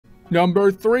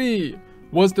Number 3,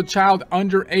 was the child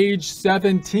under age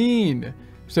 17?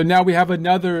 So now we have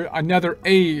another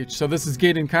age. So this is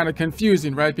getting kind of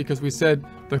confusing, right? Because we said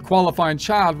the qualifying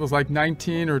child was like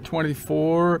 19 or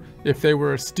 24 if they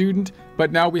were a student,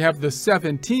 but now we have the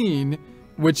 17,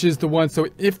 which is the one. So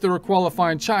if they're a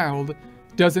qualifying child,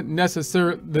 doesn't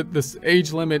necessarily, this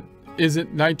age limit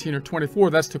isn't 19 or 24.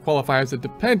 That's to qualify as a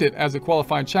dependent, as a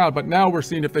qualifying child. But now we're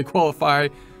seeing if they qualify,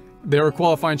 they're a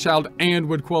qualifying child and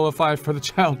would qualify for the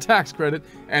child tax credit.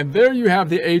 And there you have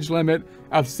the age limit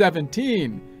of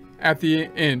 17 at the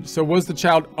end. So was the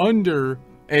child under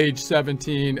age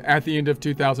 17 at the end of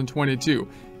 2022?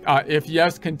 If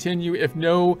yes, continue. If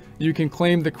no, you can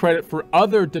claim the credit for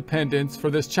other dependents for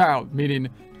this child, meaning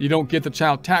you don't get the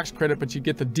child tax credit, but you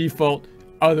get the default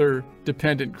other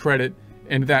dependent credit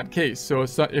in that case. So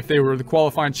if they were the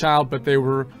qualifying child, but they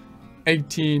were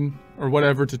 18 or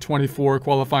whatever to 24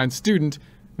 qualifying student,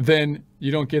 then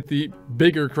you don't get the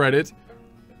bigger credit,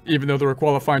 even though they're a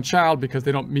qualifying child, because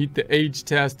they don't meet the age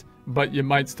test, but you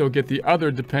might still get the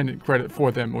other dependent credit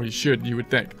for them, or you would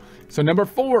think. So number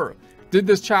 4, did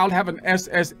this child have an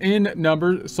SSN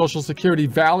number, Social Security,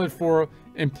 valid for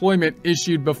employment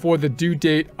issued before the due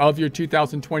date of your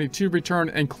 2022 return,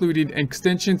 including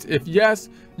extensions? If yes,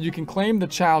 you can claim the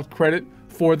child credit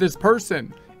for this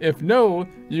person. If no,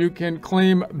 you can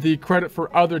claim the credit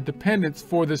for other dependents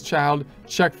for this child.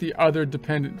 Check the other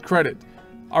dependent credit.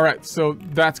 All right, so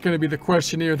that's going to be the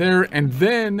questionnaire there. And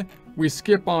then we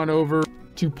skip on over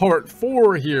to part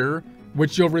 4 here,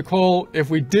 which you'll recall, if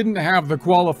we didn't have the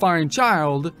qualifying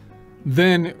child,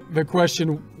 then the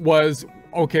question was,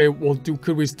 okay, well,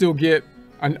 could we still get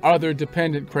an other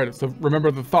dependent credit? So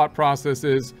remember, the thought process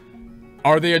is,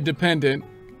 are they a dependent?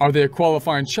 Are they a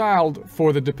qualifying child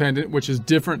for the dependent, which is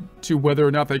different to whether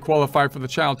or not they qualify for the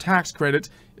child tax credit.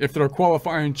 If they're a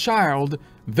qualifying child,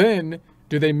 then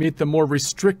do they meet the more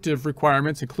restrictive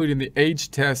requirements, including the age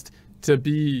test, to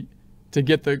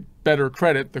get the better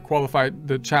credit,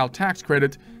 the child tax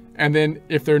credit? And then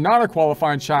if they're not a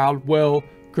qualifying child, well,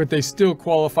 could they still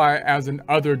qualify as an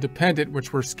other dependent,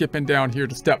 which we're skipping down here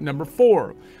to step number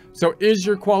 4. So is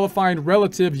your qualifying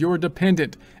relative your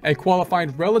dependent? A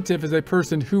qualifying relative is a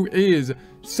person who is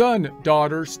son,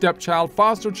 daughter, stepchild,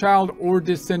 foster child, or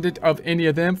descendant of any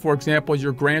of them. For example,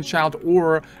 your grandchild,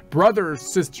 or brother,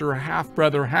 sister,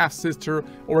 half-brother, half-sister,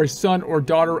 or a son or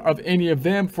daughter of any of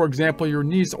them. For example, your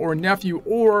niece or nephew,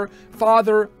 or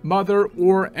father, mother,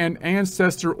 or an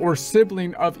ancestor or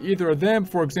sibling of either of them.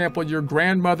 For example, your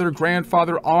grandmother,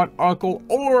 grandfather, aunt, uncle,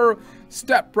 or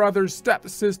stepbrothers,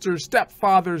 stepsisters,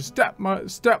 stepfathers,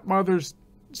 stepmothers,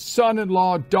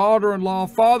 son-in-law, daughter-in-law,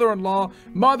 father-in-law,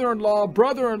 mother-in-law,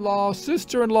 brother-in-law,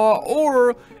 sister-in-law,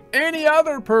 or any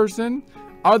other person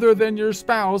other than your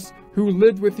spouse who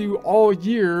lived with you all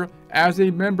year as a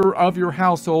member of your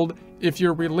household, if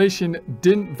your relation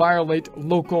didn't violate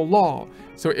local law.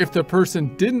 So if the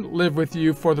person didn't live with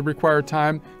you for the required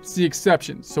time, see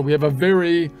exceptions. So we have a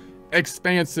very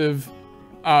expansive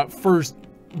first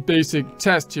basic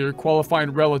test here, qualifying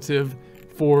relative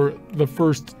for the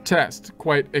first test,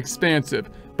 quite expansive.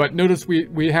 But notice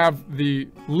we have the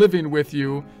living with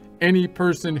you, any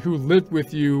person who lived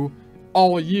with you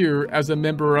all year as a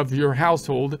member of your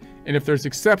household. And if there's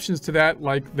exceptions to that,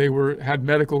 like they had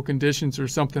medical conditions or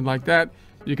something like that,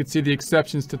 you could see the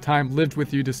exceptions to time lived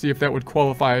with you to see if that would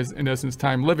qualify as, in essence,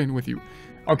 time living with you.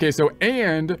 Okay, so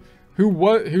and who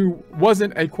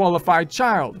wasn't a qualified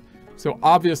child. So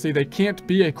obviously they can't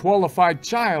be a qualified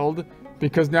child,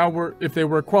 because now if they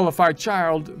were a qualified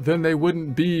child, then they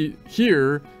wouldn't be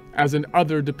here as an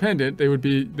other dependent.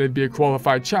 they'd be a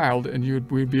qualified child, and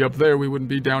we'd be up there. We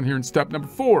wouldn't be down here in step number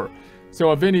 4.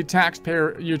 So of any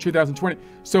taxpayer year 2020.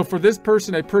 So for this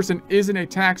person, a person isn't a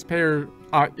taxpayer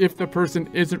if the person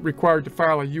isn't required to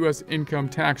file a U.S. income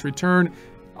tax return,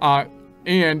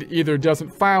 and either doesn't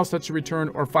file such a return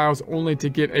or files only to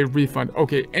get a refund.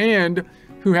 Okay, and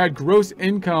who had gross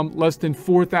income less than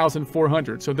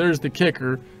 $4,400. So there's the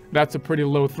kicker. That's a pretty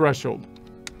low threshold.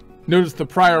 Notice the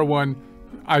prior one,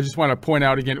 I just want to point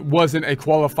out again, it wasn't a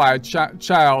qualified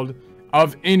child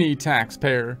of any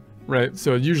taxpayer, right?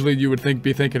 So usually you would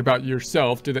be thinking about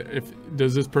yourself.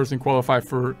 Does this person qualify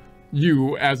for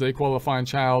you as a qualifying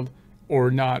child or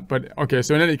not? But okay,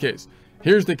 so in any case,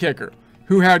 here's the kicker.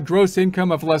 Who had gross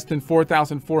income of less than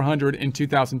 $4,400 in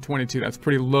 2022. That's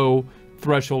pretty low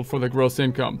threshold for the gross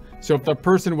income. So if the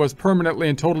person was permanently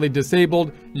and totally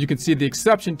disabled, you can see the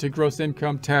exception to gross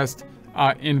income test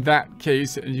in that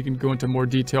case, and you can go into more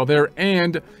detail there.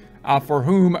 And for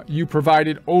whom you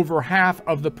provided over half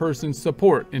of the person's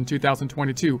support in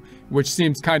 2022, which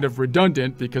seems kind of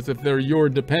redundant, because if they're your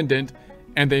dependent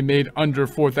and they made under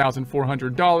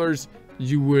 $4,400,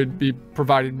 you would be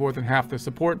providing more than half the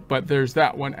support, but there's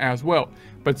that one as well.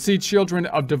 But see children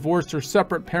of divorced or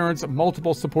separate parents,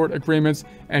 multiple support agreements,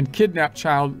 and kidnapped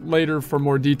child later for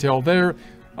more detail there.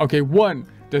 Okay, 1.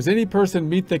 Does any person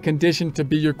meet the condition to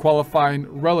be your qualifying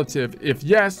relative? If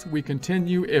yes, we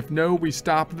continue. If no, we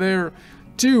stop there.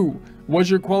 2. Was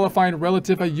your qualifying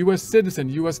relative a U.S. citizen,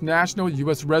 U.S. national,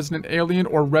 U.S. resident alien,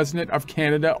 or resident of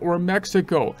Canada or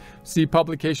Mexico? See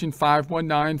publication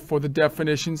 519 for the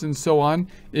definitions and so on.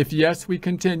 If yes, we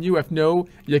continue. If no,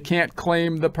 you can't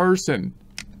claim the person.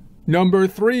 Number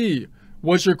 3.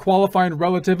 Was your qualifying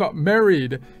relative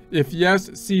married? If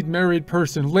yes, see married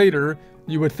person later.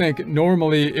 You would think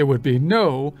normally it would be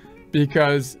no,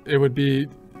 because it would be,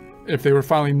 if they were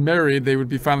filing married, they would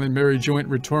be filing married joint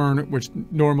return, which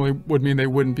normally would mean they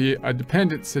wouldn't be a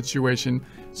dependent situation.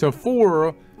 So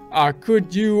 4,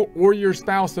 could you or your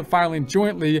spouse of filing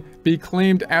jointly be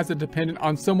claimed as a dependent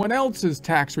on someone else's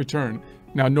tax return?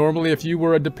 Now, normally if you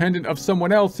were a dependent of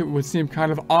someone else, it would seem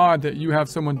kind of odd that you have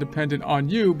someone dependent on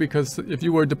you, because if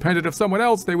you were a dependent of someone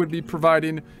else, they would be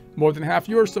providing more than half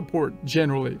your support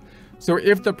generally. So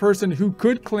if the person who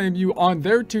could claim you on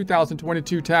their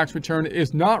 2022 tax return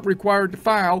is not required to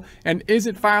file and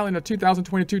isn't filing a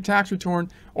 2022 tax return,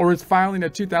 or is filing a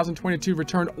 2022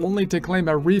 return only to claim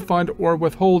a refund or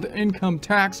withhold income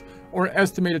tax or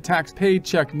estimated tax paid,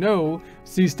 check no.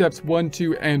 See steps 1,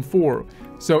 2, and 4.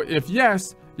 So if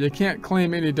yes, you can't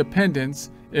claim any dependents.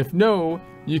 If no,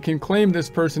 you can claim this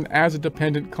person as a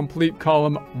dependent. Complete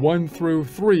column 1 through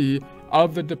 3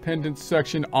 of the dependents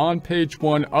section on page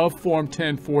 1 of Form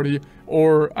 1040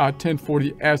 or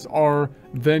 1040 SR,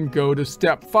 then go to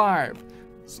step 5.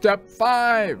 Step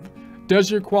 5. Does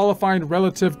your qualifying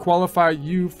relative qualify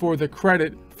you for the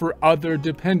credit for other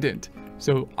dependent?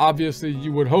 So obviously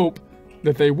you would hope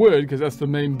that they would, because that's the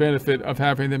main benefit of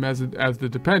having them as the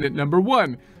dependent. Number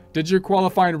 1, did your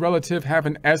qualifying relative have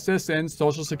an SSN,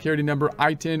 Social Security number,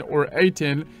 ITIN, or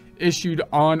ATIN issued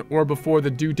on or before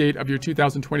the due date of your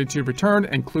 2022 return,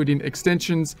 including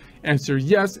extensions? Answer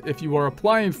yes if you are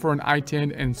applying for an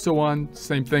ITIN, and so on.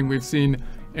 Same thing we've seen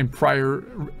in prior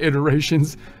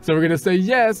iterations. So we're going to say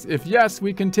yes. If yes,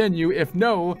 we continue. If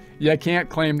no, you can't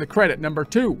claim the credit. Number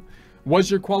 2,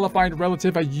 was your qualifying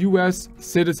relative a U.S.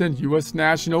 citizen, U.S.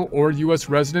 national, or U.S.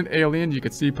 resident alien? You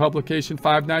could see publication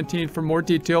 519 for more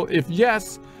detail. If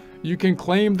yes, you can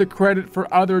claim the credit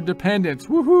for other dependents.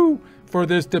 Woohoo! For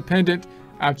this dependent,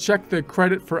 check the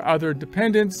credit for other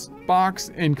dependents box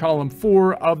in column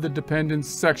 4 of the dependents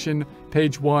section,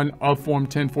 page 1 of Form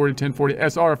 1040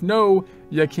 SR. If no,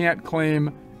 you can't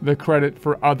claim the credit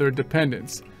for other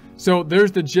dependents. So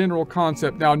there's the general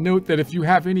concept. Now note that if you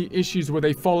have any issues where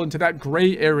they fall into that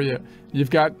gray area, you've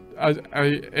got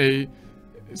a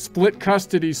split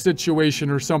custody situation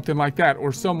or something like that,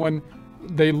 or someone,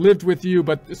 they lived with you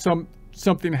but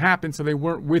something happened so they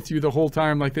weren't with you the whole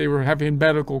time, like they were having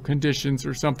medical conditions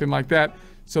or something like that.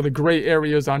 So the gray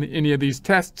areas on any of these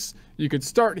tests, you could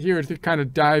start here to kind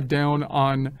of dive down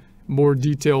on more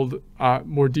detailed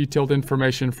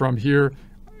information from here,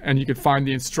 and you could find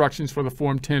the instructions for the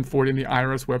Form 1040 in the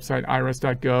IRS website,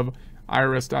 irs.gov,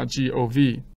 irs.gov.